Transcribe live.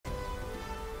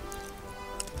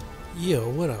Yo,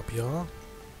 what up, y'all?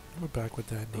 We're back with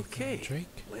that Nathan Okay, Drake.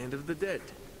 land of the dead.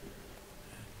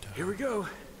 And, Here we go.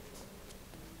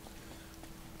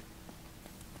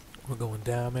 we're going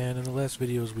down, man. In the last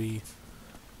videos, we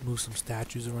moved some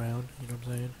statues around, you know what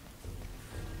I'm saying?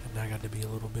 And that got to be a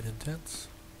little bit intense.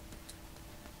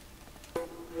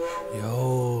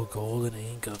 Yo, golden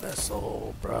Inca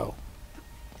vessel, bro.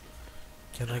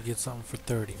 Can I get something for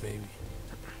 30, baby?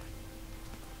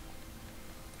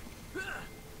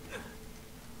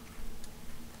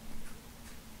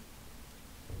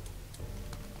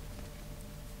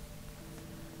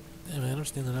 Damn, man, I'm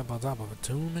standing up on top of a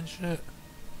tomb and shit.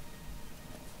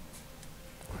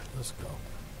 Alright, let's go.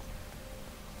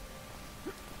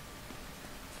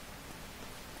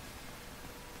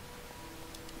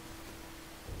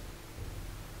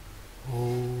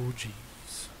 Oh,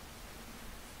 jeez.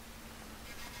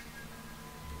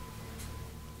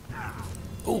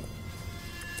 Oh!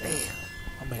 Damn!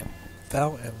 My man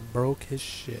fell and broke his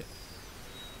shit.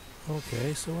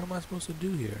 Okay, so what am I supposed to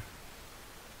do here?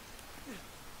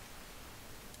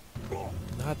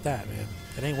 Not that, man.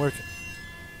 It ain't working.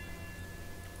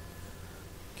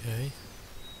 Okay.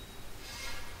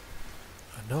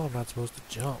 I know I'm not supposed to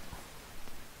jump.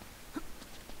 Okay,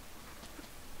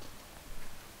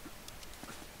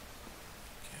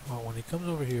 well, when he comes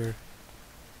over here,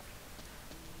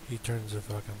 he turns the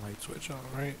fucking light switch on,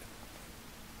 right?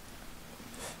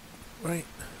 Right.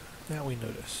 That we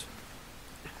notice.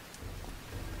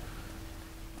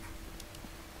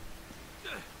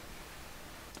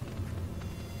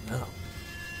 No.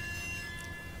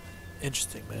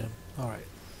 Interesting, man. Alright.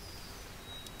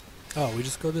 Oh, we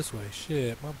just go this way.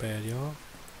 Shit, my bad, y'all.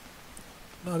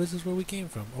 No, this is where we came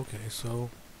from. Okay, so...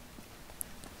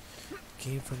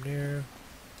 Came from there.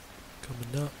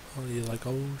 Coming up. Oh, you're like,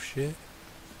 oh shit.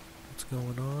 What's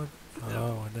going on?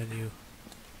 Oh, and then you...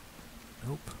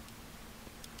 Nope.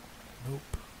 Nope.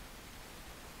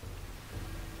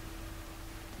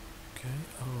 Okay.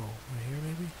 Oh, right here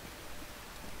maybe?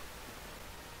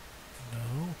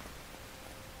 No.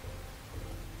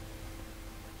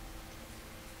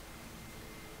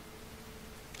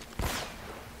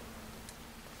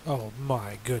 Oh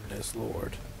my goodness,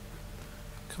 Lord.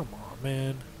 Come on,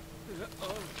 man.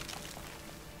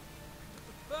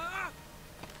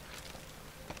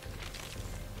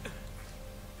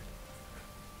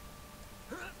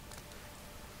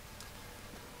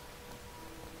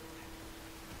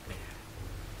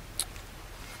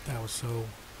 That was so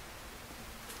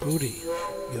booty.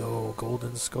 Yo,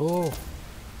 golden skull.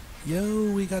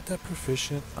 Yo, we got that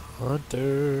proficient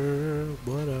hunter.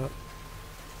 What up?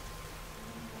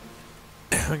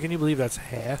 Can you believe that's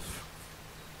half?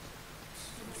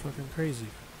 It's fucking crazy.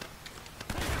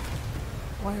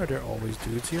 Why are there always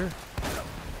dudes here?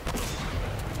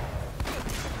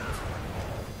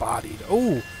 Bodied.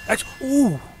 Oh, that's.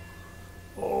 Ooh.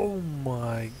 Oh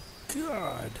my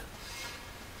god.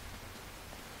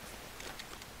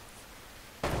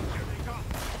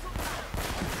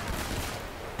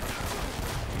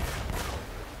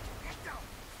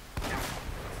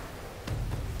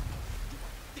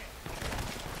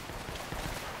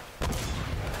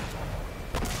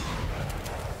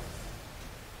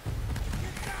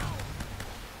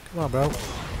 Come on, bro.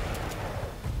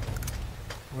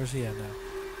 Where's he at now?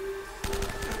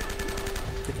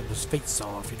 Taking his face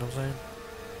off, you know what I'm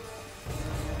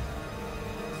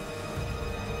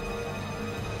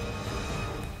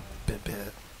saying?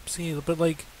 Bit. See, but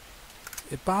like,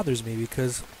 it bothers me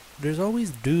because there's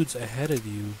always dudes ahead of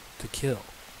you to kill.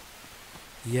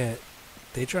 Yet,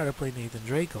 they try to play Nathan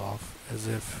Drake off as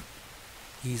if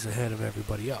he's ahead of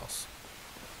everybody else.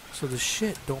 So the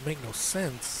shit don't make no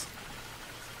sense.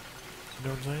 You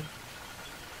know what I'm saying?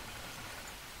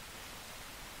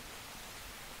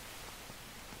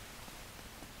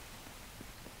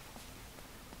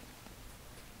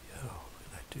 Yo, look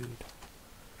at that dude.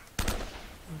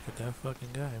 Look at that fucking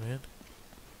guy, man.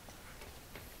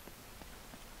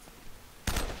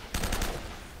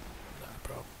 Nah,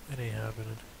 bro. It ain't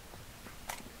happening.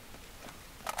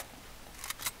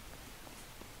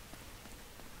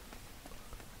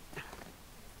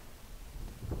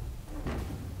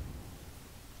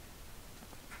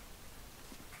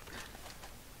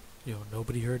 Yo,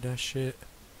 nobody heard that shit?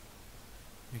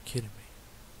 You're kidding me.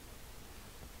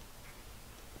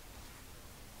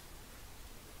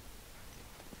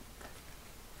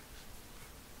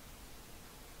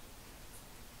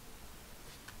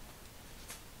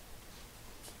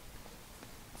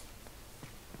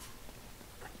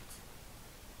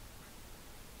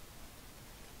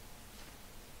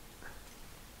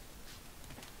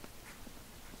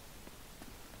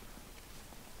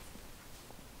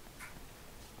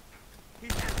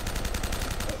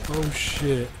 Oh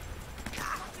shit.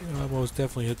 I most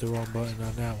definitely hit the wrong button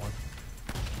on that one.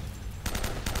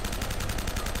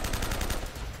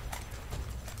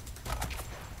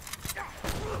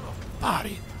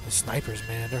 Body. The snipers,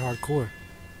 man, they're hardcore.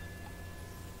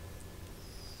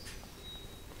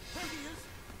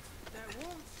 That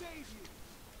won't save you.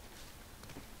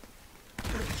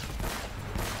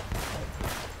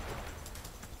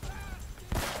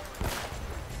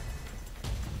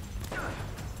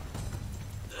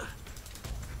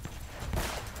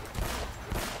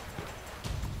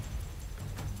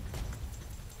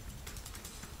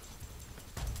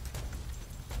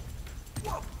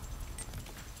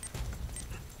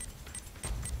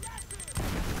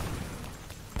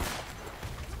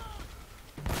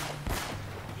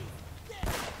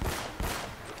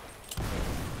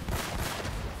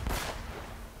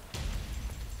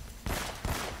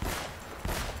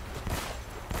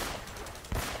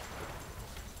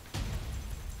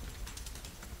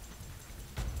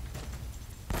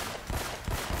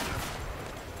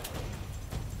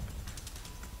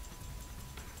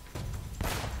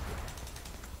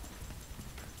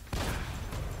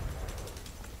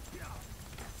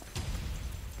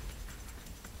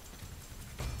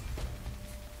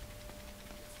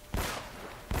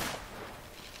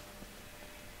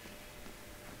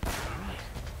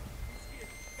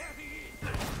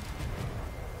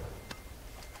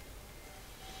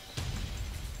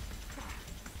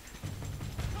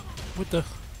 What the?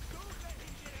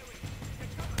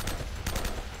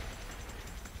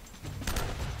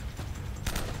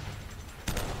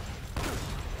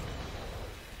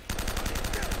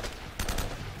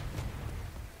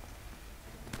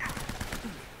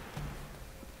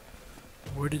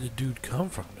 Where did the dude come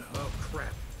from now? Oh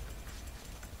crap.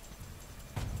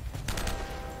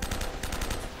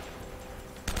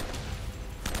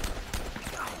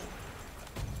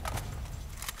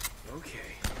 Okay.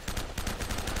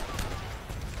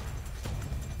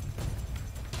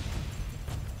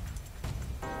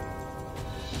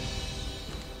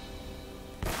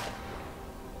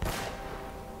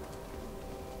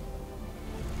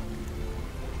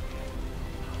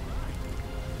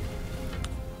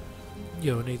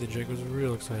 Yo, Nathan Drake was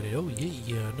real excited. Oh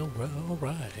yeah, no, all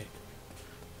right,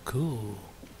 cool.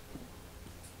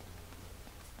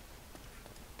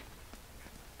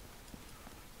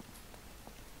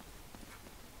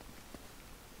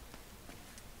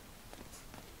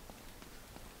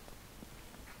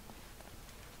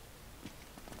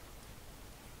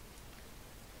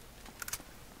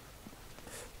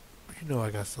 You know I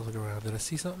got to look around. Did I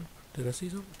see something? Did I see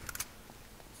something?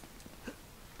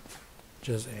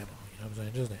 Just ammo. You know what I'm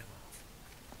saying? Just ammo.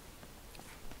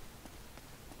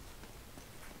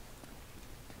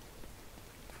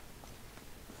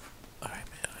 Alright,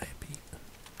 man. I ain't Pete.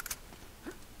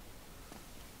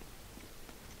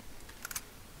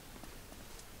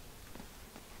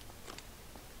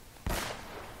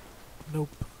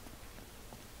 Nope.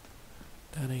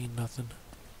 That ain't nothing.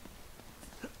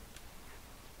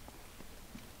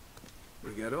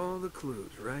 We got all the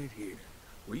clues right here.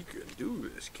 We can do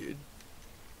this, kid.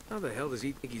 How the hell does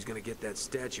he think he's gonna get that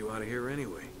statue out of here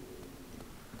anyway?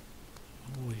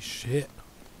 Holy shit.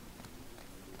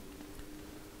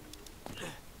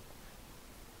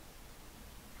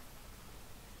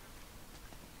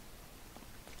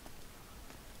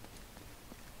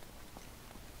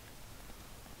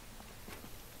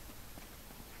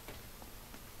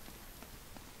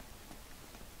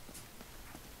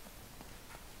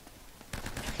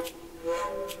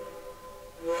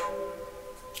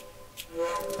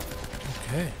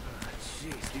 Okay.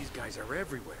 Jeez, these guys are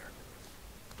everywhere.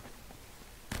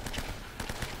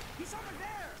 He's over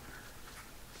there!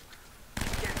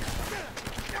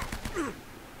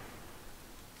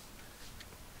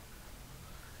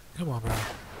 Come on, bro.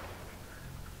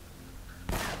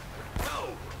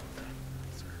 No!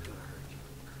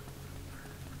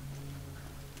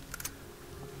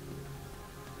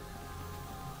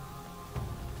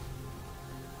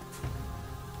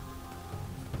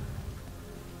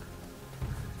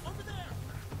 Over there!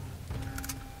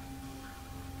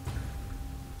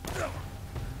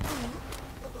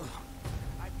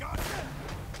 I got you!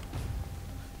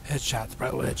 Headshots,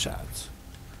 bro. Headshots.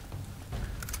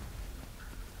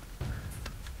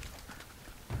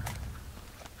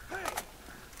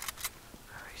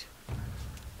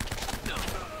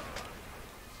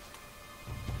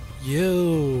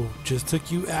 Yo, just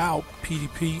took you out,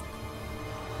 PDP.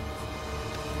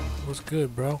 What's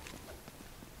good, bro?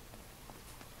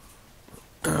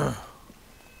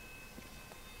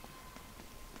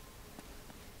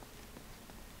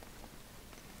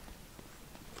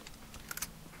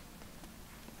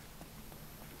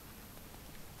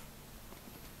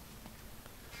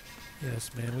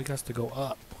 Yes, man, we got to go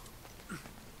up.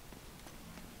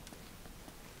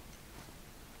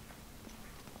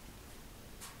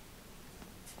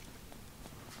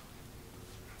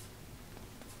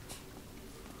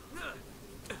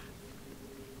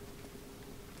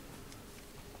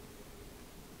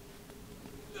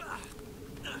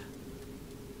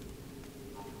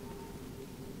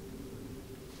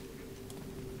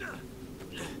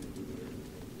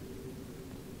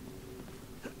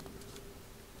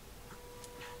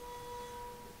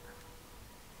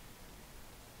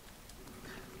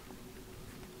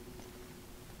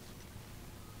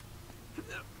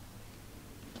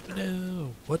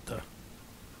 No, what the?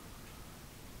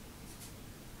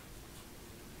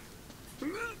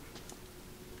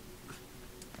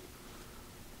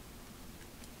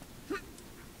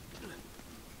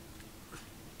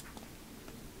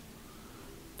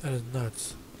 That is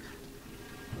nuts.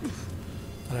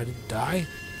 That I didn't die?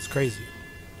 It's crazy.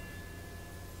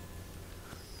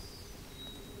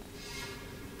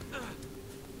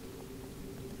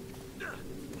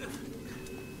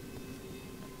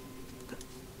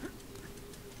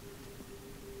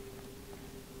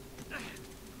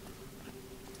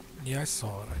 Yeah, I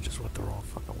saw it. I just went the wrong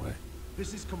fucking way.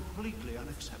 This is completely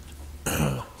unacceptable.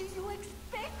 What do you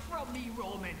expect from me,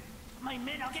 Roman? My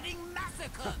men are getting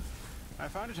massacred. I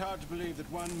find it hard to believe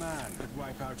that one man could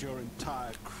wipe out your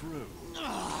entire crew.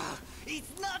 Ugh,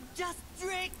 it's not just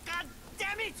Drake, god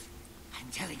damn it! I'm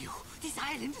telling you, this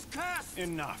island is cursed.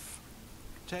 Enough.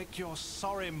 Take your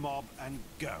sorry mob and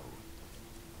go.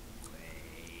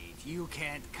 Wait, you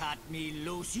can't cut me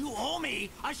loose. You owe me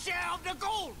a share of the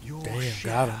gold. Your Damn, got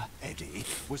share, him. Eddie,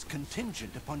 was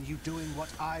contingent upon you doing what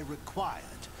I required.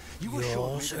 You Your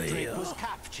assured me that Drake share. was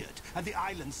captured and the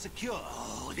island secure.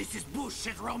 Oh, this is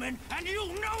bullshit, Roman, and you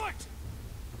know it!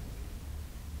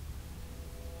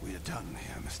 We are done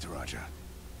here, Mr. Roger.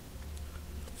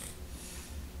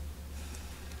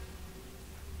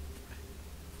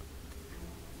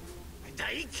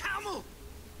 Dai camel!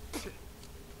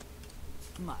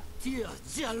 My dear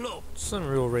Jello! Some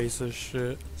real racist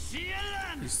shit. He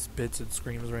Chillin'! spits and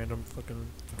screams random fucking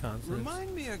consonants.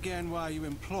 Remind me again why you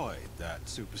employed that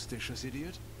superstitious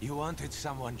idiot. You wanted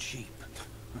someone cheap.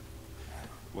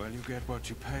 Well, you get what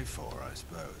you pay for, I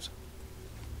suppose.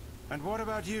 And what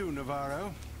about you,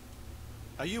 Navarro?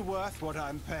 Are you worth what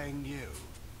I'm paying you?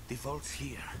 The vault's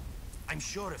here. I'm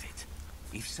sure of it.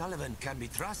 If Sullivan can be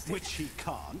trusted... Which he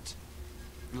can't.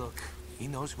 Look, he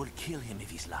knows we'll kill him if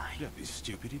he's lying. Don't be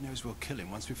stupid. He knows we'll kill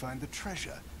him once we find the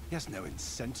treasure. He has no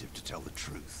incentive to tell the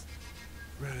truth.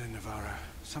 Really, Navarro,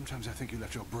 sometimes I think you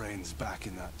left your brains back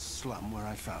in that slum where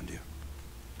I found you.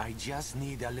 I just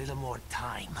need a little more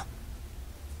time.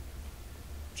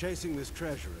 Chasing this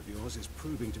treasure of yours is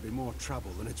proving to be more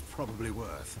trouble than it's probably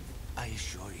worth. I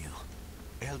assure you,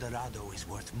 El Dorado is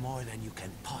worth more than you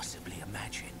can possibly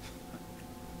imagine.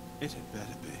 It had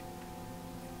better be.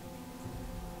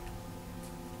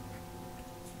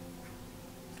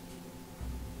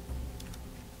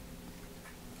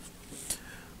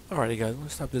 Alrighty guys,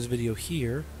 let's stop this video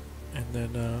here, and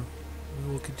then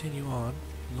we will continue on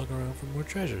and look around for more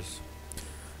treasures.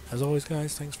 As always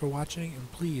guys, thanks for watching, and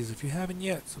please, if you haven't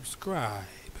yet, subscribe.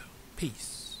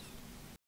 Peace.